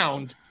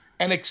around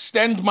and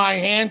extend my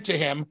hand to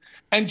him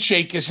and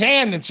shake his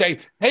hand and say,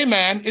 "Hey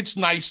man, it's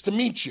nice to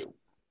meet you."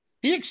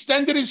 He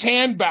extended his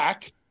hand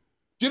back,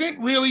 didn't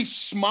really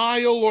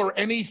smile or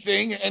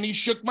anything, and he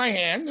shook my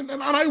hand,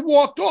 and I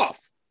walked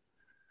off.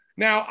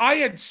 Now, I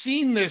had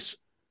seen this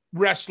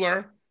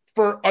wrestler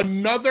for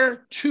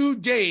another 2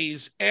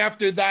 days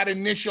after that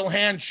initial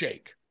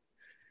handshake.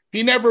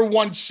 He never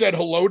once said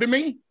hello to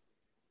me,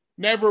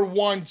 never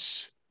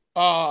once,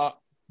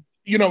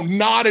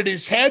 nodded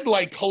his head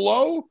like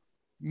hello,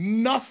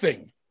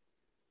 nothing,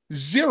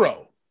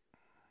 zero.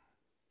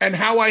 And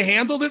how I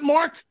handled it,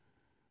 Mark?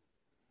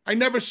 I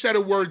never said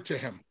a word to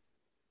him.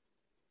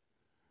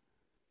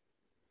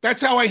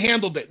 That's how I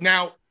handled it.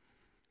 Now,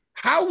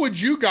 how would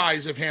you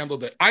guys have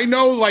handled it? I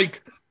know,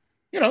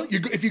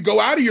 if you go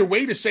out of your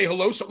way to say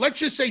hello, so let's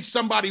just say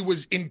somebody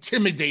was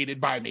intimidated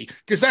by me,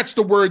 because that's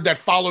the word that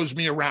follows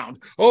me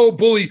around. "Oh,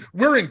 bully,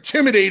 we're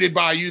intimidated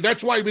by you.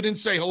 That's why we didn't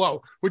say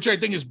hello," which I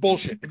think is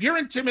bullshit. If you're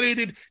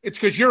intimidated, it's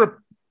because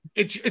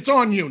it's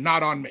on you,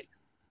 not on me.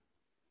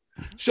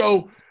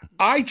 So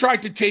I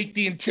tried to take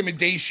the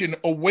intimidation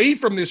away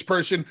from this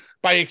person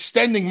by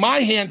extending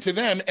my hand to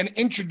them and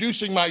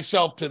introducing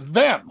myself to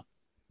them.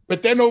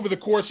 But then over the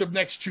course of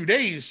next 2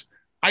 days,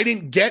 I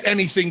didn't get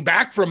anything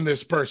back from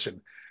this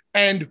person.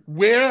 And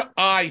where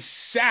I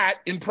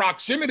sat in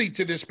proximity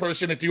to this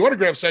person at the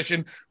autograph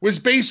session was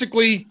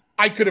basically,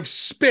 I could have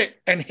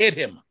spit and hit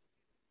him.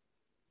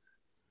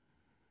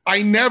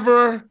 I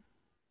never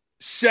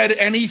said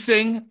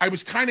anything. I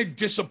was kind of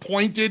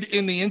disappointed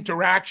in the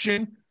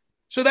interaction.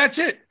 So that's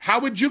it. How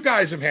would you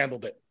guys have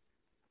handled it?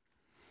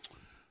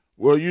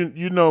 Well,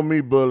 you know me,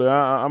 Bully.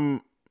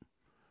 I'm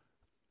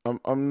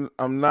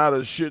not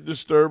a shit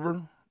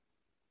disturber.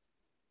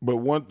 But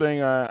one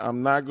thing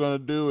I'm not going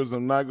to do is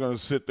I'm not going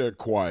to sit there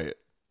quiet.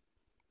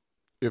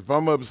 If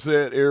I'm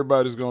upset,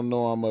 everybody's going to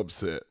know I'm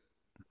upset.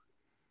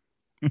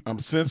 I'm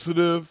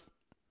sensitive,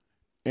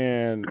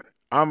 and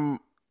I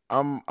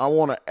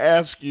want to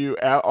ask you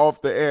out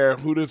off the air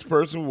who this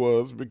person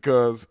was,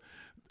 because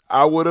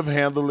I would have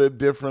handled it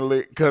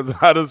differently, because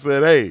I'd have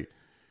said, "Hey,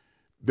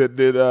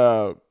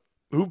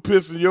 who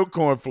pissed in your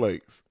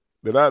cornflakes?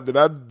 Did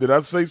I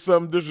say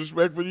something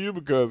disrespectful to you?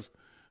 Because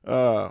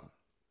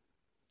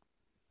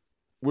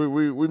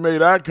we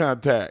made eye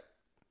contact.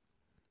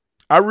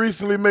 I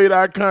recently made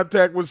eye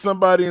contact with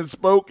somebody and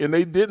spoke, and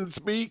they didn't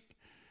speak,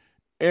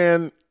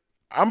 and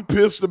I'm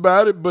pissed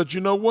about it. But you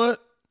know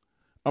what?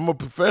 I'm a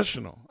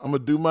professional. I'm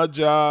gonna do my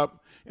job,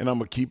 and I'm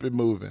gonna keep it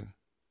moving."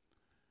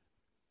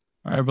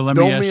 All right, but let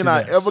me ask you this. Don't mean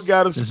I ever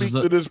got to speak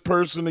to this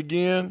person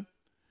again.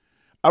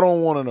 I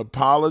don't want an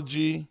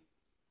apology.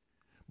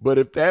 But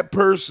if that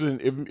person,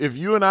 if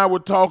you and I were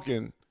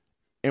talking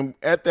and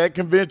at that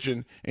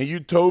convention and you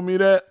told me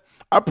that,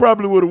 I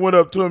probably would have went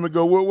up to him and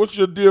go, "Well, what's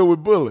your deal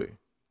with Bully?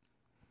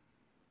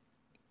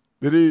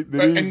 Did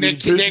there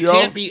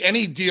can't be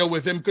any deal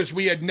with him because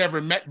we had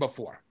never met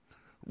before."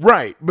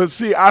 Right. But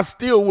see, I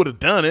still would have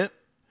done it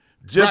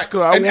just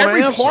because I want to answer.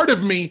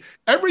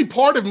 Every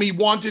part of me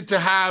wanted to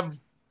have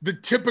the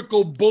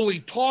typical bully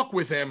talk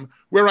with him,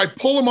 where I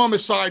pull him on the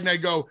side and I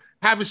go,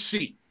 "Have a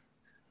seat,"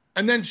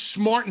 and then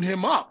smarten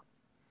him up.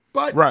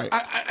 But right.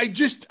 I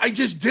just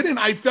didn't.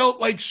 I felt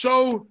like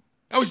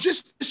I was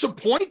just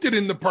disappointed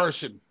in the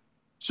person.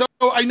 So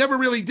I never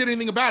really did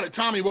anything about it.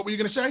 Tommy, what were you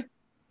going to say?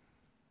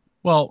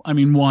 Well, I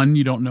mean, one,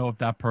 you don't know if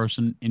that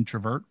person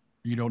introvert.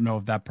 You don't know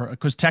if that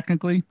because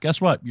technically,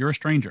 guess what? You're a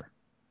stranger.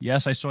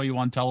 Yes, I saw you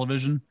on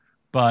television,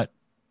 but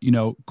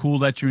cool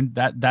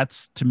that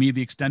that's to me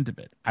the extent of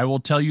it. I will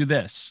tell you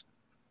this.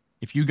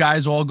 If you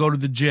guys all go to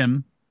the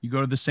gym, you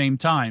go to the same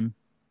time,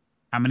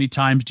 how many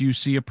times do you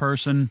see a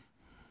person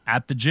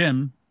at the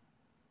gym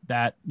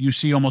that you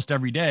see almost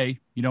every day?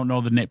 You don't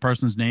know the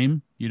person's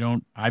name.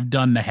 I've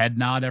done the head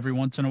nod every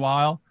once in a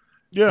while.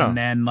 Yeah. And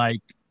then but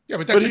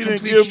that's he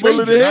didn't give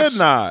Bully the head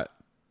nod.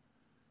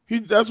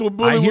 That's what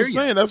Bully was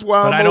saying. That's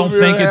why I don't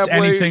think it's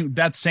anything.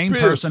 That same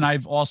person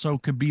I've also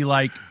could be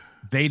like,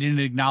 they didn't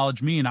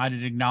acknowledge me and I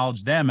didn't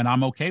acknowledge them, and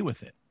I'm okay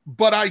with it.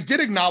 But I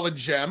did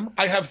acknowledge them.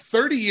 I have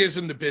 30 years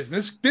in the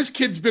business. This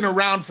kid's been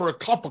around for a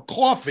cup of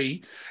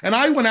coffee, and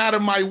I went out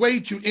of my way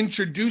to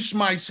introduce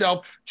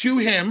myself to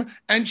him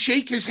and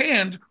shake his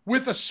hand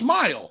with a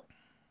smile.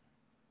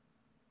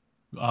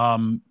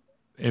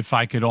 If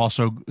I could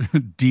also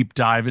deep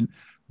dive in,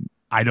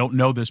 I don't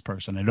know this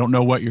person. I don't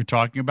know what you're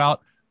talking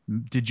about.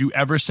 Did you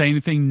ever say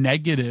anything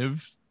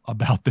negative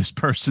about this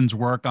person's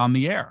work on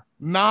the air.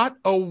 Not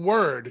a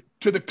word.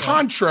 To the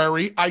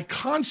contrary, I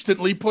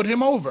constantly put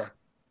him over.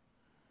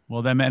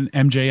 Well, then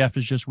MJF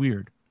is just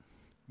weird.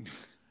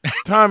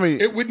 Tommy,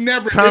 it would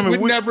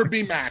never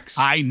be Max.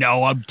 I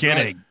know, I'm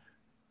kidding. Right.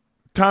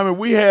 Tommy,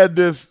 we had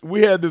this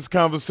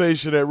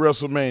conversation at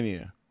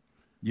WrestleMania.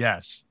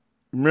 Yes.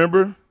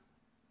 Remember?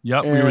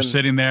 Yep, we were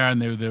sitting there,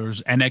 and there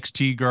was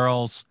NXT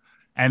girls.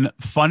 And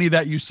funny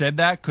that you said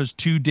that, because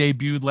 2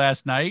 debuted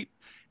last night,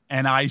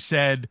 and I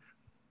said,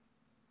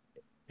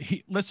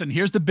 listen,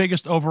 here's the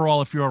biggest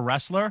overall if you're a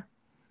wrestler.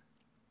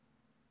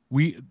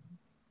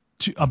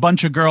 A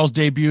bunch of girls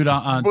debuted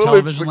on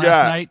television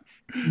last night.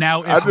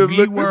 Now, if I just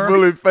looked at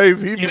Bully's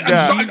face. He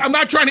forgot. I'm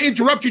not trying to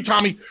interrupt you,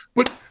 Tommy,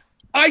 but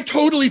I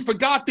totally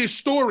forgot this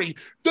story.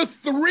 The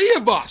three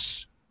of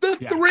us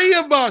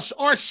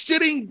are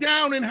sitting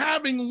down and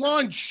having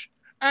lunch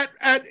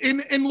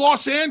in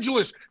Los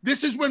Angeles.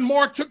 This is when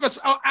Mark took us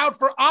out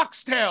for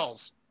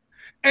oxtails,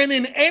 and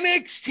an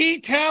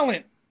NXT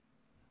talent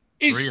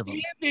is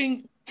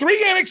standing.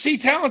 3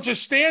 NXT talents are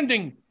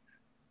standing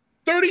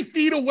 30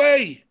 feet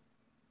away.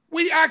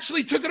 We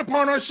actually took it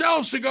upon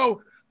ourselves to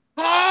go,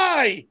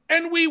 hi,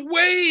 and we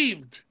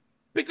waved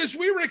because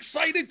we were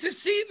excited to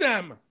see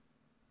them.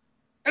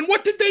 And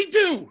what did they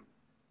do?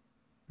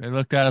 They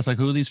looked at us like,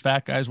 who are these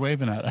fat guys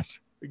waving at us?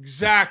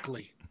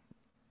 Exactly.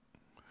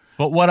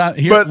 But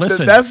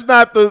listen. That's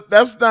not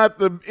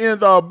the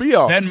end all be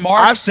all. Then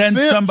Mark sent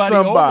somebody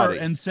over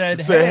and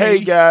said,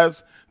 hey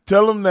guys,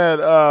 tell them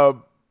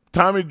that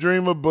Tommy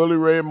Dreamer, Bully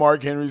Ray, and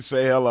Mark Henry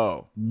say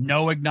hello.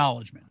 No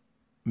acknowledgement.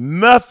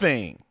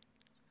 Nothing.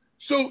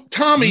 So,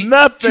 Tommy,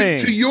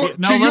 nothing.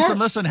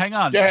 Listen, hang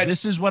on.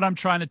 This is what I'm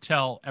trying to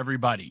tell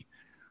everybody.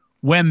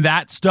 When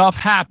that stuff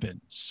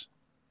happens,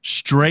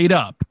 straight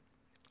up,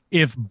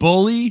 if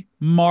Bully,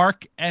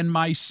 Mark, and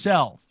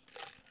myself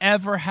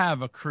ever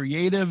have a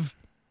creative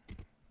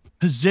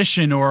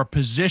position or a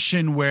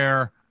position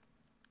where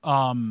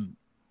are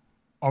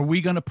we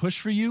going to push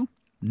for you?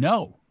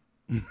 No.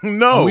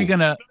 No. Are we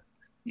going to...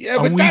 Yeah,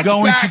 but that's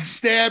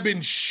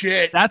backstabbing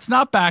shit. That's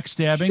not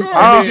backstabbing. Sure.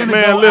 Oh,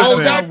 man,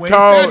 listen.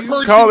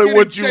 Call it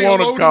what you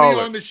want to call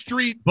it. On the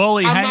street,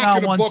 Bully, hang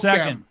on 1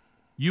 second.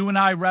 You and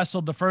I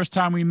wrestled the first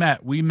time we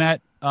met. We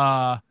met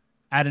at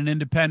an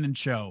independent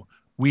show.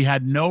 We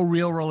had no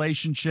real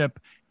relationship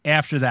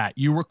after that.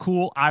 You were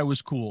cool. I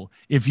was cool.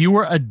 If you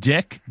were a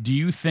dick, do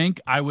you think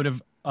I would have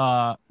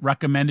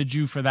recommended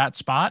you for that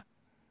spot?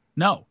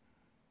 No.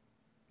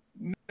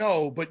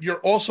 No, but you're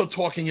also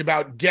talking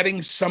about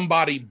getting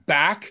somebody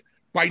back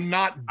by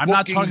not. I'm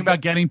not talking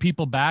about getting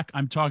people back.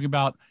 I'm talking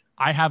about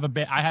I had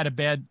a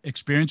bad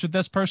experience with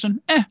this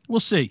person. We'll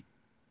see.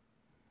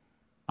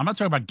 I'm not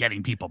talking about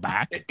getting people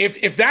back.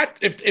 If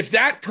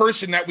that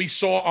person that we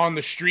saw on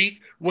the street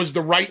was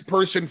the right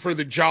person for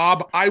the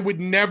job, I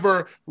would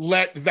never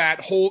let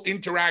that whole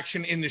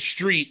interaction in the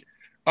street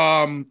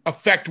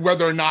affect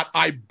whether or not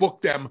I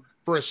book them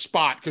for a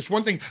spot. Because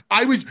one thing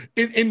I was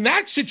in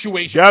that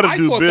situation, I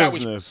thought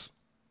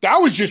that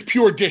was just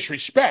pure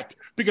disrespect,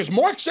 because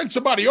Mark sent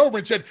somebody over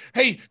and said,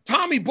 hey,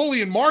 Tommy,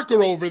 Bully, and Mark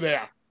are over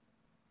there.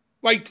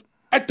 Like,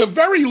 at the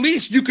very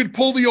least, you could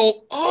pull the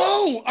old,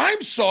 oh,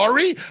 I'm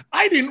sorry,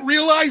 I didn't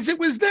realize it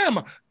was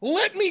them.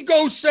 Let me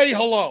go say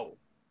hello.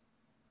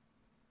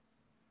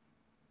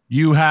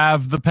 You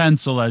have the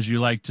pencil, as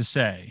you like to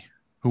say.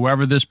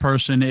 Whoever this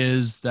person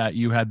is that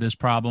you had this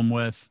problem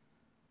with,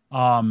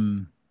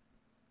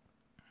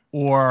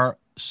 or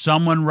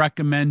someone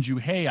recommends you,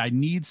 hey, I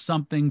need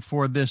something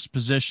for this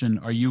position.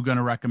 Are you going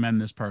to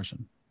recommend this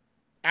person?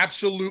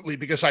 Absolutely,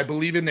 because I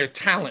believe in their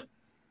talent.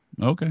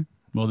 Okay.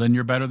 Well, then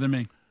you're better than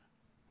me.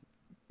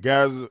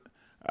 Guys,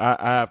 I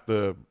have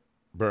to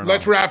burn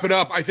Let's off. wrap it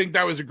up. I think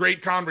that was a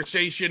great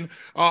conversation.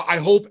 I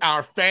hope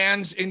our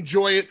fans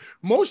enjoy it.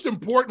 Most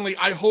importantly,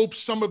 I hope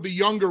some of the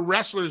younger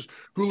wrestlers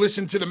who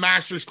listen to the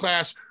Masters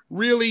class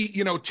really,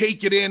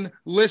 take it in,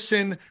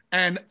 listen,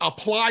 and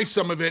apply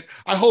some of it.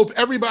 I hope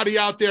everybody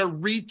out there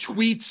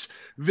retweets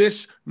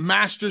this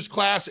Masters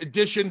Class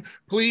edition.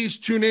 Please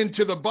tune in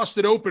to the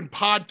Busted Open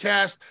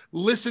podcast.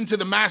 Listen to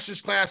the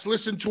Masters Class.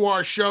 Listen to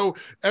our show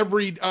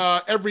every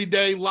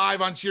day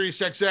live on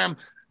SiriusXM,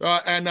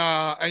 and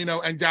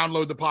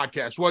download the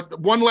podcast.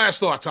 One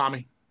last thought,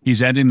 Tommy?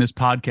 He's ending this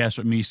podcast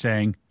with me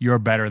saying, "You're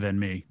better than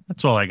me."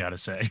 That's all I got to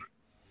say.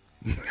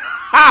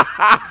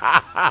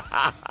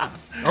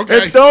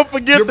 Okay. And don't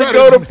forget to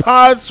go to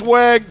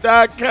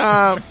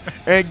podswag.com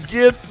and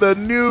get the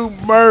new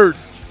merch.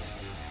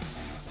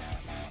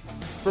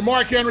 For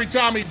Mark Henry,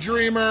 Tommy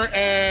Dreamer,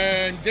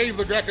 and Dave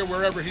LaGreca,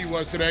 wherever he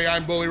was today,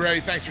 I'm Bully Ray.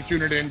 Thanks for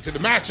tuning in to the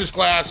Masters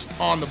Class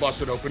on the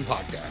Busted Open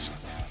podcast.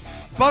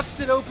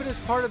 Busted Open is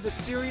part of the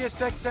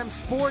SiriusXM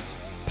Sports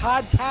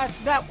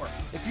Podcast Network.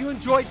 If you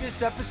enjoyed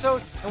this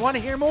episode and want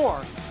to hear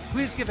more,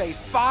 please give a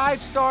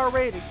 5-star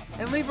rating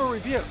and leave a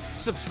review.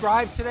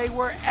 Subscribe today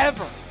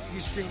wherever you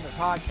stream the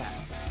podcast.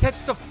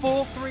 Catch the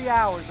full 3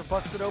 hours of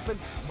Busted Open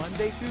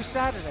Monday through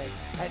Saturday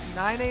at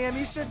 9 a.m.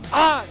 Eastern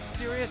on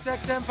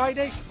SiriusXM Fight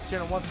Nation,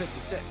 channel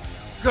 156.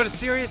 Go to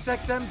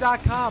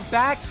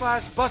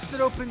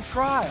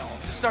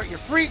SiriusXM.com/BustedOpenTrial to start your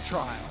free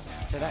trial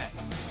today.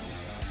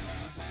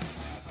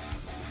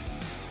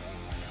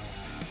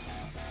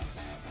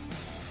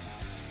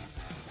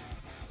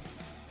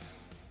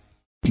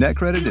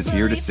 NetCredit is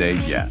here to say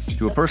yes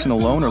to a personal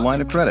loan or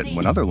line of credit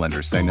when other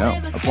lenders say no.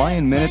 Apply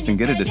in minutes and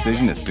get a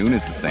decision as soon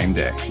as the same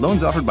day.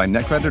 Loans offered by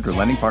NetCredit or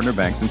lending partner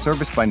banks and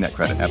serviced by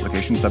NetCredit.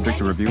 Application subject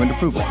to review and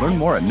approval. Learn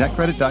more at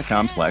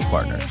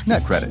netcredit.com/partners.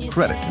 NetCredit.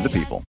 Credit to the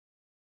people.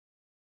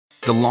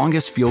 The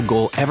longest field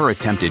goal ever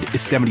attempted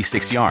is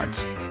 76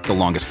 yards. The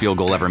longest field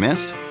goal ever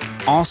missed?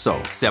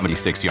 Also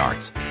 76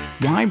 yards.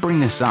 Why bring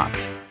this up?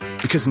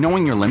 Because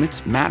knowing your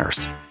limits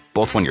matters,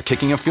 both when you're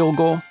kicking a field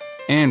goal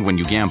and when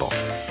you gamble.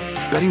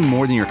 Betting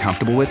more than you're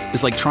comfortable with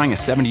is like trying a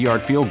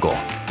 70-yard field goal.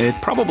 It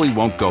probably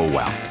won't go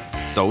well.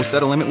 So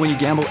set a limit when you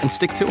gamble and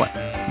stick to it.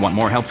 Want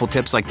more helpful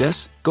tips like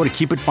this? Go to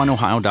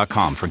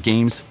keepitfunohio.com for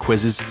games,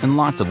 quizzes, and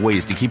lots of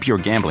ways to keep your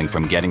gambling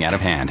from getting out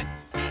of hand.